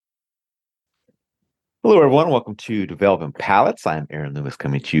Hello, everyone. Welcome to Developing Palettes. I'm Aaron Loomis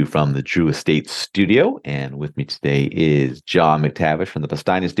coming to you from the Drew Estate Studio. And with me today is John McTavish from the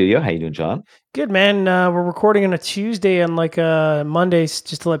Pastania Studio. How you doing, John? Good, man. We're recording on a Tuesday and Mondays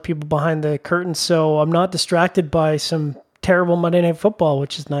just to let people behind the curtain, so I'm not distracted by some terrible Monday Night Football,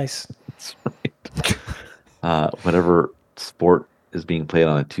 which is nice. That's right. Whatever sport is being played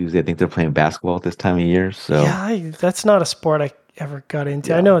on a Tuesday, I think they're playing basketball at this time of year. So, Yeah, that's not a sport I ever got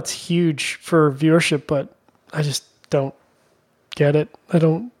into. I yeah. know it's huge for viewership, but I just don't get it. I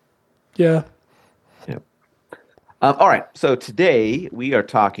don't. Yeah. Yeah. All right. So today we are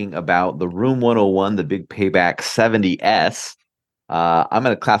talking about the Room 101, the Big Payback 70S. I'm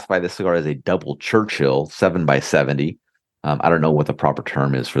going to classify this cigar as a double Churchill 7 by 70. I don't know what the proper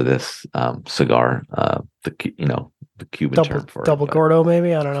term is for this cigar. The Cuban Double term for it, double but Gordo,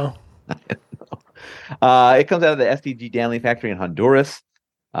 maybe. I don't know. it comes out of the SDG Danley factory in Honduras.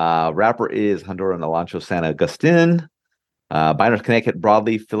 Wrapper is Honduran Alancho San Agustin. Binder's Connecticut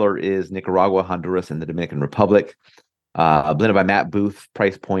broadleaf. Filler is Nicaragua, Honduras, and the Dominican Republic. Blended by Matt Booth.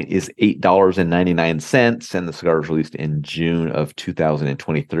 Price point is $8.99, and the cigar was released in June of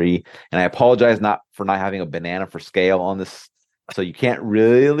 2023. And I apologize not for not having a banana for scale on this, so you can't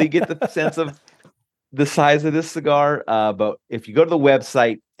really get the sense of the size of this cigar. But if you go to the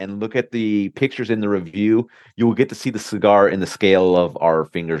website and look at the pictures in the review, you will get to see the cigar in the scale of our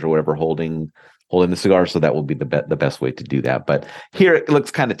fingers or whatever holding the cigar. So that will be the best way to do that. But here it looks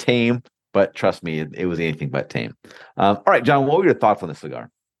kind of tame. But trust me, it was anything but tame. All right, John, what were your thoughts on this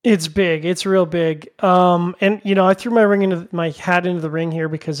cigar? It's big. It's real big. And I threw my hat into the ring here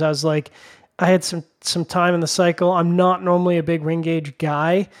because I was like, I had some time in the cycle. I'm not normally a big ring gauge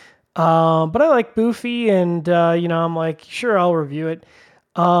guy, but I like Boofy, and I'm like, sure, I'll review it.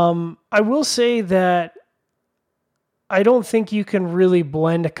 I will say that I don't think you can really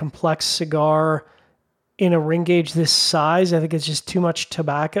blend a complex cigar in a ring gauge this size. I think it's just too much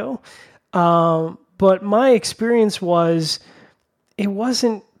tobacco. But my experience was it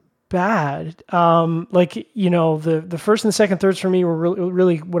wasn't bad. The first and second thirds for me were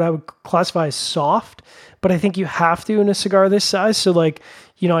really what I would classify as soft, but I think you have to in a cigar this size. So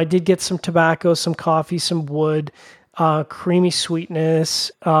I did get some tobacco, some coffee, some wood, creamy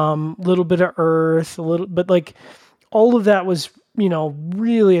sweetness, little bit of earth, but all of that was,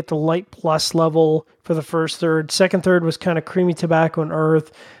 really at the light plus level for the first third. Second third was kind of creamy tobacco and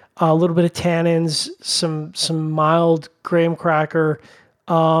earth, a little bit of tannins, some mild graham cracker.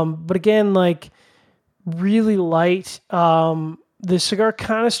 But again, really light. The cigar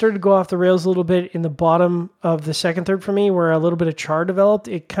kind of started to go off the rails a little bit in the bottom of the second third for me, where a little bit of char developed.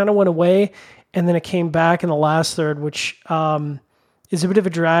 It kind of went away, and then it came back in the last third, which is a bit of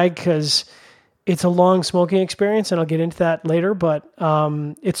a drag because it's a long smoking experience, and I'll get into that later. But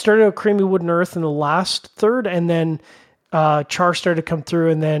it started out creamy wood and earth in the last third, and then char started to come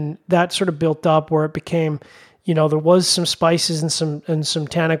through, and then that sort of built up where it became, there was some spices and some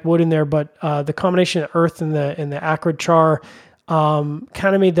tannic wood in there, but the combination of earth and the acrid char kind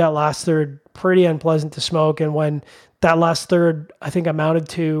of made that last third pretty unpleasant to smoke. And when that last third, I think, amounted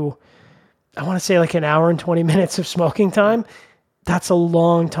to, I want to say an hour and 20 minutes of smoking time. That's a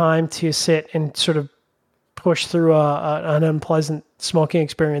long time to sit and sort of push through an unpleasant smoking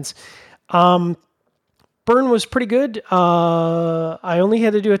experience. Burn was pretty good. I only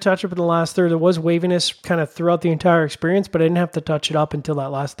had to do a touch up in the last third. There was waviness kind of throughout the entire experience, but I didn't have to touch it up until that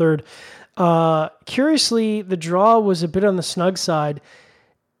last third. Curiously, the draw was a bit on the snug side,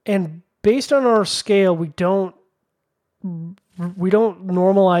 and based on our scale, we don't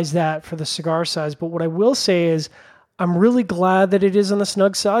normalize that for the cigar size. But what I will say is, I'm really glad that it is on the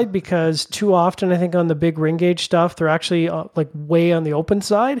snug side, because too often I think on the big ring gauge stuff, they're actually way on the open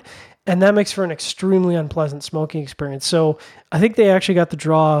side. And that makes for an extremely unpleasant smoking experience. So I think they actually got the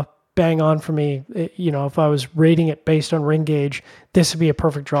draw bang on for me. If I was rating it based on ring gauge, this would be a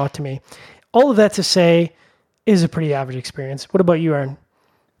perfect draw to me. All of that to say, is a pretty average experience. What about you, Aaron?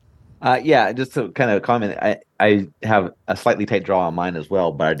 Yeah, just to kind of comment, I have a slightly tight draw on mine as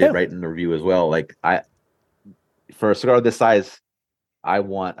well, but I did Yeah. write in the review as well. For a cigar this size, I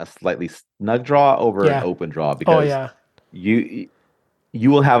want a slightly snug draw over an Yeah. open draw, Oh, because yeah. you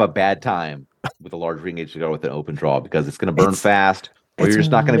will have a bad time with a large ring gauge cigar with an open draw, because it's going to burn It's fast, or it's you're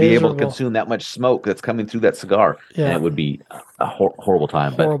just not going to be able to miserable. consume that much smoke that's coming through that cigar, and Yeah. it would be a horrible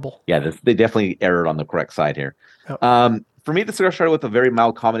time. But Horrible. yeah, they definitely erred on the correct side here. Yeah. For me, the cigar started with a very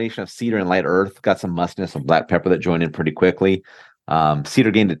mild combination of cedar and light earth. Got some mustiness of black pepper that joined in pretty quickly.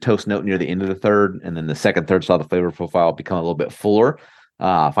 Cedar gained a toast note near the end of the third, and then the second third saw the flavor profile become a little bit fuller.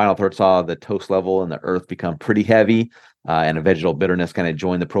 Final third saw the toast level and the earth become pretty heavy, and a vegetal bitterness kind of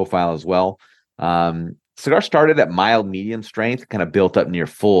joined the profile as well. Cigar started at mild medium strength, kind of built up near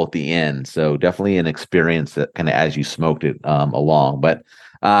full at the end. So definitely an experience that kind of as you smoked it along. But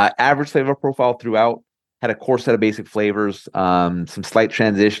average flavor profile throughout, had a core set of basic flavors, some slight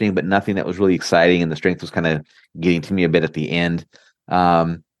transitioning, but nothing that was really exciting. And the strength was kind of getting to me a bit at the end.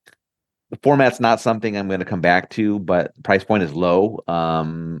 The format's not something I'm going to come back to, but price point is low.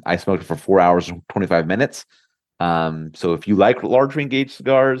 I smoked it for 4 hours and 25 minutes. So if you like large ring gauge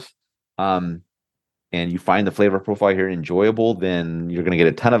cigars, and you find the flavor profile here enjoyable, then you're going to get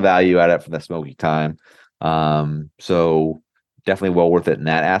a ton of value out of it for the smoking time. So definitely well worth it in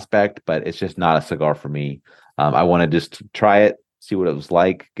that aspect, but it's just not a cigar for me. I want to just try it, see what it was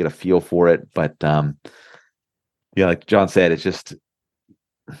like, get a feel for it. But yeah, like John said, it's just,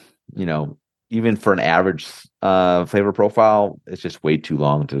 even for an average flavor profile, it's just way too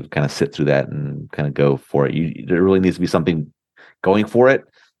long to kind of sit through that and kind of go for it. There really needs to be something going for it.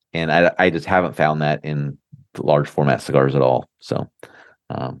 And I just haven't found that in the large format cigars at all. So,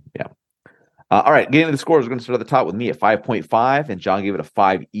 yeah. All right, getting to the scores, we're going to start at the top with me at 5.5, and John gave it a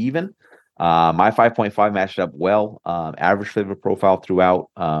 5 even. My 5.5 matched up well. Average flavor profile throughout.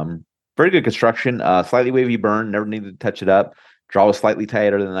 Very good construction. Slightly wavy burn. Never needed to touch it up. Draw was slightly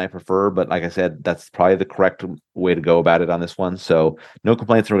tighter than I prefer, but like I said, that's probably the correct way to go about it on this one. So no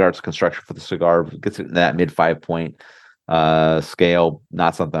complaints in regards to construction for the cigar. Gets it in that mid 5-point scale.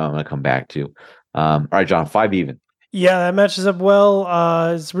 Not something I'm going to come back to. All right, John, 5 even. Yeah, that matches up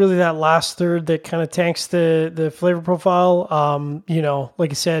well. It's really that last third that kind of tanks the flavor profile.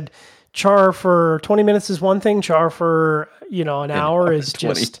 Like I said, char for 20 minutes is one thing. Char for, an hour is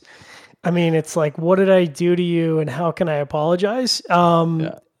 20. just, it's like, what did I do to you and how can I apologize?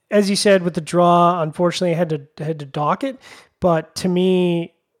 Yeah. As you said with the draw, unfortunately I had to dock it, but to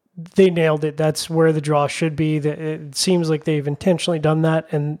me, they nailed it. That's where the draw should be. It seems like they've intentionally done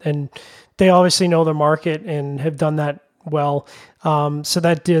that, and they obviously know their market and have done that well. So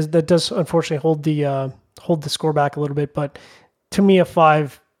that does unfortunately hold the score back a little bit. But to me, a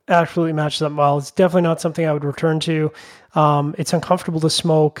 5 absolutely matches up well. It's definitely not something I would return to. It's uncomfortable to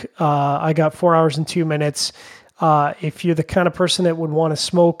smoke. I got 4 hours and 2 minutes. If you're the kind of person that would want to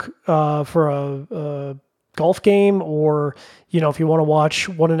smoke for a golf game, or if you want to watch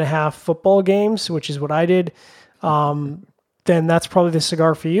 1.5 football games, which is what I did, then that's probably the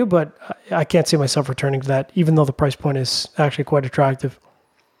cigar for you. But I can't see myself returning to that, even though the price point is actually quite attractive.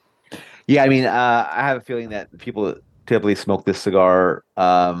 Yeah, I have a feeling that people that typically smoke this cigar,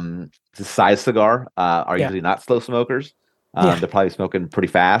 it's a size cigar, are Yeah. usually not slow smokers. Yeah. They're probably smoking pretty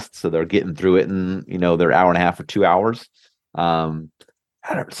fast, so they're getting through it in their hour and a half or 2 hours. I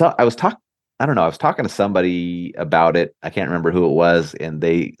don't know. I was talking to somebody about it. I can't remember who it was, and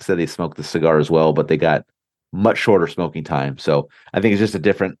they said they smoked the cigar as well, but they got much shorter smoking time. So I think it's just a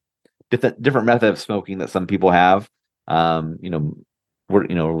different method of smoking that some people have. We're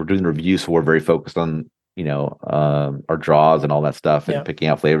doing reviews, so we're very focused on our draws and all that stuff, and Yeah. picking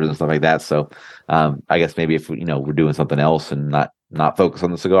out flavors and stuff like that. So I guess maybe if we're doing something else and not focus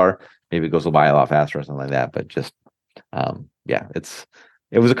on the cigar, maybe it goes by a lot faster or something like that. But just yeah,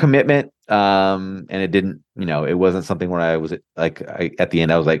 it was a commitment, and it didn't, it wasn't something where I was like, at the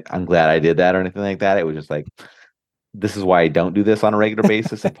end I was like, I'm glad I did that or anything like that. It was just like, this is why I don't do this on a regular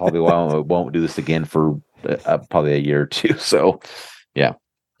basis, and probably why I won't do this again for probably a year or two. So yeah.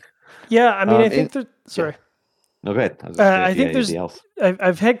 Yeah. I think that, sorry. No, go ahead. I think anything else?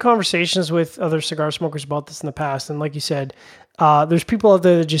 I've had conversations with other cigar smokers about this in the past. And like you said, there's people out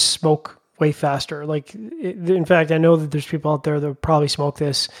there that just smoke way faster. In fact, I know that there's people out there that probably smoke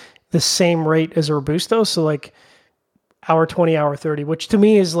this the same rate as a Robusto. So like hour 20, hour 30, which to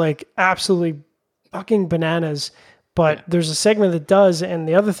me is like absolutely fucking bananas. But there's a segment that does. And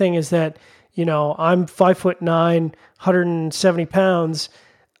the other thing is that, I'm 5'9", 170 pounds.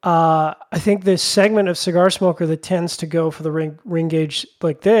 I think this segment of cigar smoker that tends to go for the ring gauge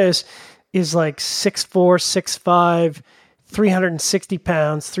like this is like 6'4", 6'5", 360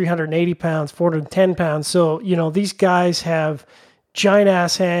 pounds, 380 pounds, 410 pounds. So, these guys have giant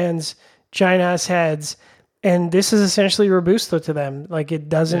ass hands, giant ass heads, and this is essentially Robusto to them. Like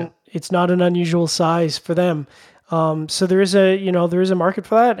it's not an unusual size for them. So there is a market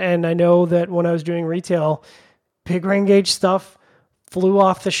for that. And I know that when I was doing retail, big ring gauge stuff flew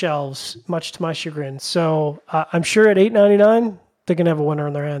off the shelves, much to my chagrin. So I'm sure at $8.99, they're going to have a winner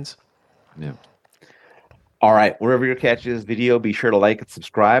on their hands. Yeah. All right. Wherever you're catching this video, be sure to like and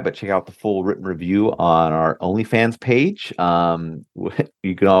subscribe, but check out the full written review on our OnlyFans page.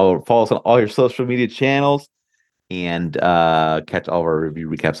 You can all follow us on all your social media channels, and catch all of our review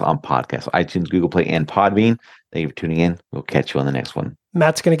recaps on podcasts, iTunes, Google Play, and Podbean. Thank you for tuning in. We'll catch you on the next one.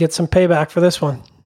 Matt's going to get some payback for this one.